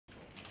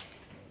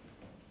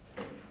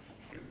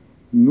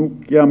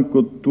Nuk jam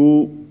këtu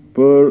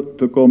për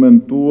të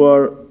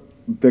komentuar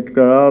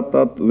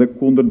deklaratat dhe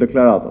kundër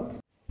deklaratat.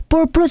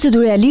 Por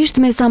proceduralisht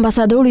mes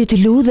ambasadorit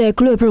Lu dhe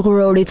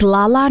kryeprokurorit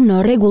Llalla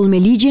në rregull me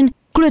ligjin,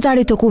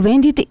 kryetari të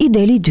kuvendit i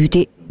deli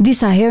dyti.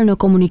 Disa herë në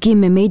komunikim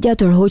me media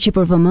tërhoqi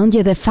për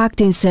vëmendje dhe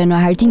faktin se në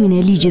hartimin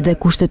e ligjit dhe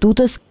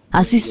kushtetutës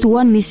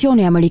asistuan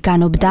misioni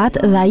amerikan Obdat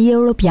dhe ai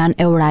europian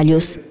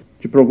Euralius.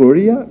 Që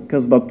prokuroria ka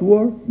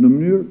zbatuar në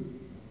mënyrë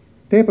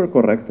tepër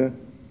korrekte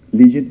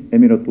ligjin e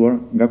miratuar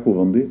nga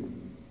kuvendi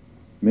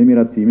me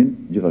miratimin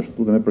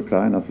gjithashtu dhe me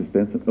përkrajen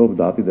asistencën e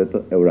Obdatit dhe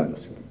të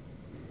Euraliusit,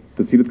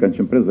 të cilët kanë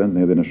qenë prezent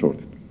në edhe në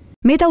shortit.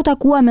 Meta u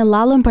takua me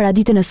Llallën para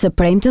ditën e së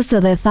premtes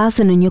dhe tha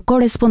se në një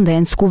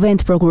korrespondencë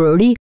kuvend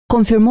prokurori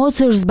konfirmohet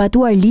se është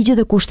zbatuar ligji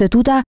dhe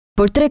kushtetuta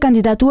për 3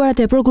 kandidaturat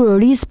e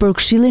prokurorisë për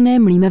Këshillin e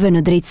Emërimeve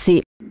në Drejtësi.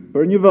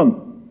 Për një vend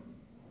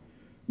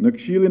në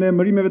Këshillin e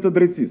Emërimeve të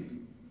Drejtësisë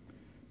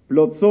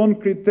plotëson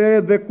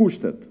kriteret dhe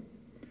kushtet,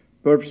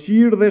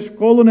 përfshirë dhe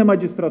shkollën e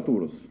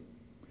magjistraturës,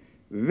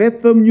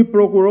 vetëm një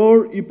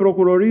prokuror i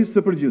prokurorisë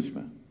së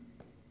përgjithshme.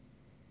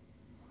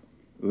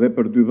 Dhe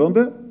për 2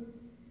 vende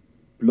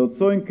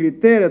plotësojnë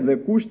kriteret dhe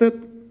kushtet,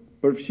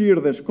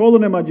 përfshirë dhe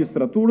shkollën e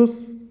magjistraturës,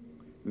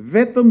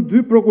 vetëm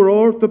 2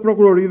 prokuror të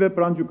prokurorive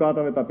pranë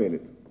gjykatave të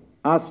apelit.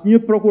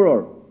 Asnjë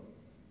prokuror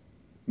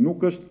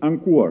nuk është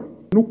ankuar,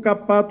 nuk ka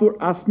patur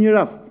asnjë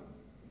rast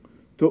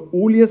të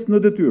uljes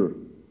në detyrë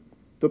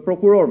të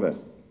prokurorëve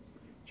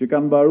që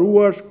kanë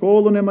mbaruar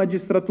shkollën e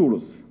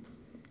magjistraturës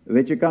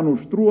dhe që kanë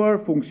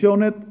ushtruar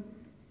funksionet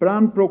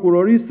pranë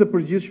prokurorisë së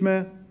përgjithshme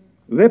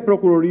dhe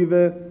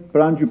prokurorive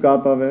pranë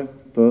gjykatave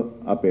të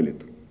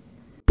apelit.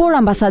 Por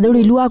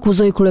ambasadori Lu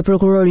akuzoi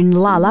kryeprokurorin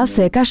Llalla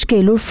se ka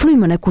shkelur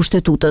frymën e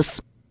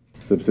kushtetutës.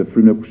 Sepse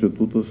frymën e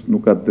kushtetutës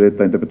nuk ka drejt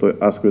ta interpretojë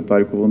as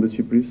kryetari i Kuvendit të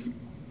Shqipërisë,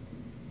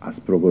 as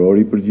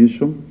prokurori i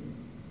përgjithshëm,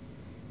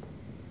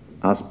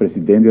 as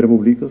presidenti i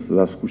Republikës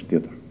dhe as kusht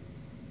tjetër.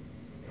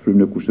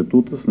 Frymën e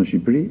kushtetutës në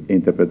Shqipëri e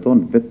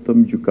interpreton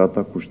vetëm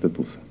gjykata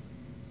kushtetuese.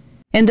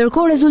 E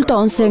ndërkohë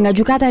rezulton se nga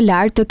gjykata e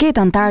lartë të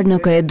ketë antarë në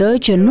KED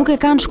që nuk e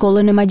kanë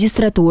shkollën e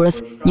magjistraturës,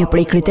 një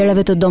prej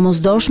kritereve të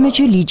domosdoshme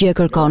që ligji e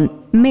kërkon.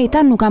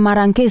 Meta nuk ka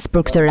marrë ankesë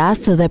për këtë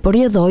rast dhe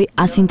përjedhoi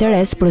as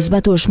interes për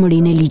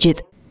zbatueshmërinë e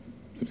ligjit.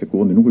 Sepse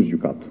kuvendi nuk është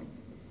gjykatë.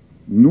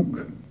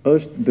 Nuk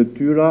është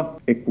detyra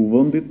e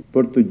kuvendit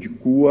për të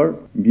gjykuar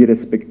mbi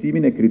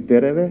respektimin e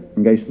kritereve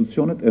nga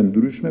institucionet e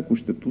ndryshme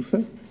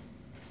kushtetuese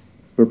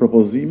për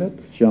propozimet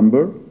që janë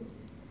bërë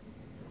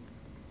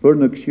për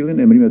në Këshillin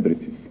e Emërimeve të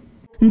Drejtësisë.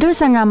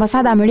 Ndërsa nga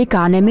ambasada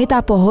amerikane, Meta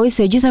pohoi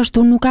se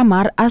gjithashtu nuk ka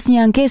marrë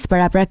asnjë ankesë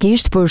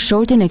paraprakisht për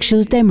shortin e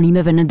Këshillit të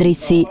Emërimeve në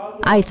Drejtësi.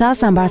 Ai tha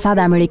se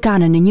ambasada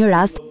amerikane në një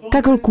rast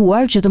ka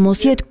kërkuar që të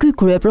mos jetë ky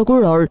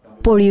kryeprokuror,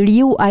 por i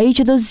riu ai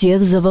që do të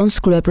zgjedhë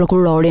zëvendës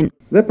kryeprokurorin.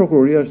 Dhe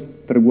prokuroria është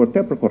treguar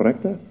tepër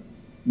korrekte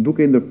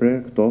duke i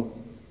ndërprerë këto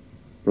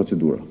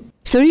procedura.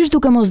 Sërish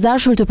duke mos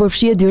dashur të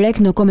përfshihet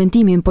direkt në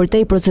komentimin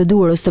përtej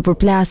procedurës të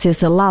përplasjes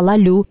së Llalla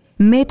Lu,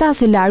 Meta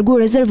së largu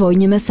rezervoi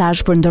një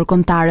mesazh për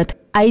ndërkombëtarët.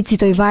 Ai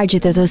citoi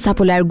vargjet e të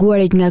sapo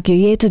larguarit nga kjo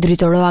jetë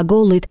dritoroa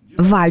gollit,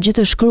 vargje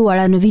të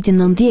shkruara në vitin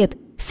 90,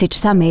 siç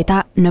tha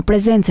Meta në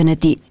prezencën e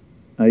tij.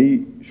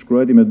 Ai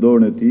shkruajti me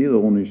dorën e tij dhe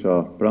unë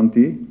isha pranë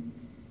tij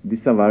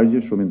disa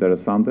vargje shumë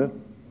interesante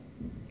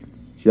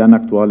që janë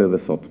aktuale edhe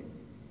sot.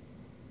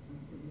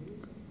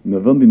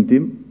 Në vendin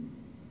tim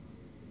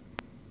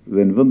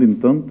dhe në vendin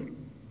tënd,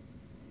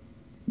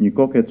 një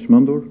kokë e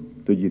çmendur,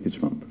 të gjithë i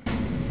çmendur.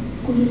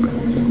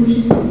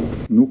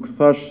 Nuk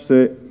thash se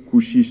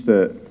kush ishte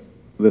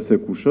dhe se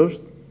kush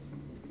është,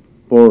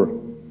 por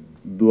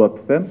dua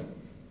të them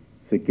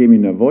se kemi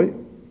nevojë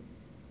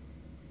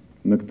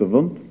në këtë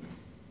vend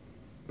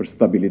për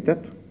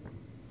stabilitet,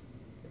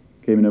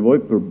 kemi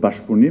nevojë për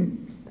bashkëpunim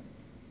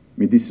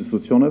midis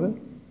institucioneve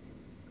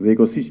dhe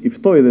ekosisht i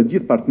ftoj edhe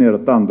gjithë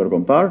partnerët tanë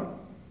ndërkombëtar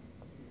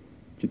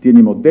që të jenë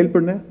një model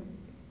për ne,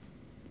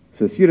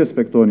 se si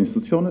respektohen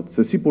institucionet,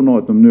 se si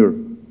punohet në mënyrë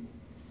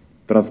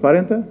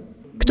transparente.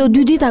 Këto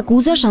 2 ditë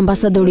akuzash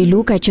ambasadori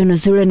Lu ka qenë në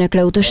zyrën e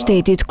kreut të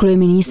shtetit,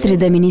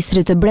 kryeministrit dhe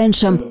ministrit të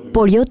brendshëm,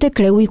 por jo tek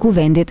kreu i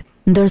kuvendit,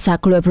 ndërsa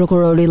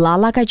kryeprokurori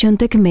Llalla ka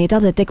qenë tek Meta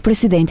dhe tek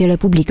presidenti i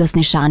Republikës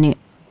Nishani.